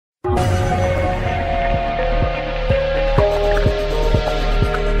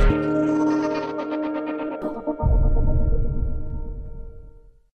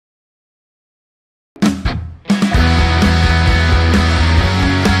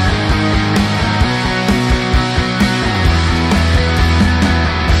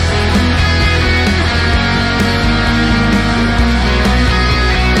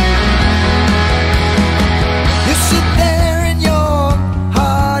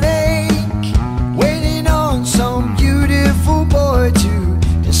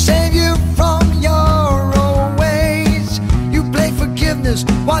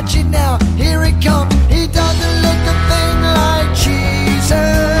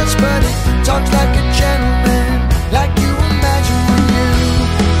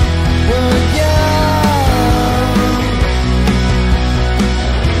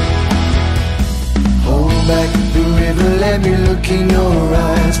in your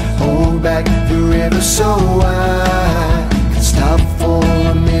eyes. Hold back the river so I can stop for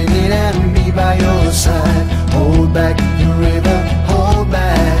a minute and be by your side. Hold back the river, hold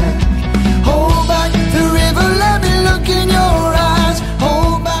back. Hold back the river, let me look in your eyes.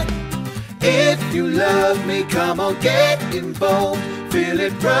 Hold back. If you love me, come on, get involved. Feel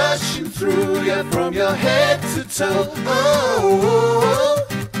it rushing through you from your head to toe. Oh,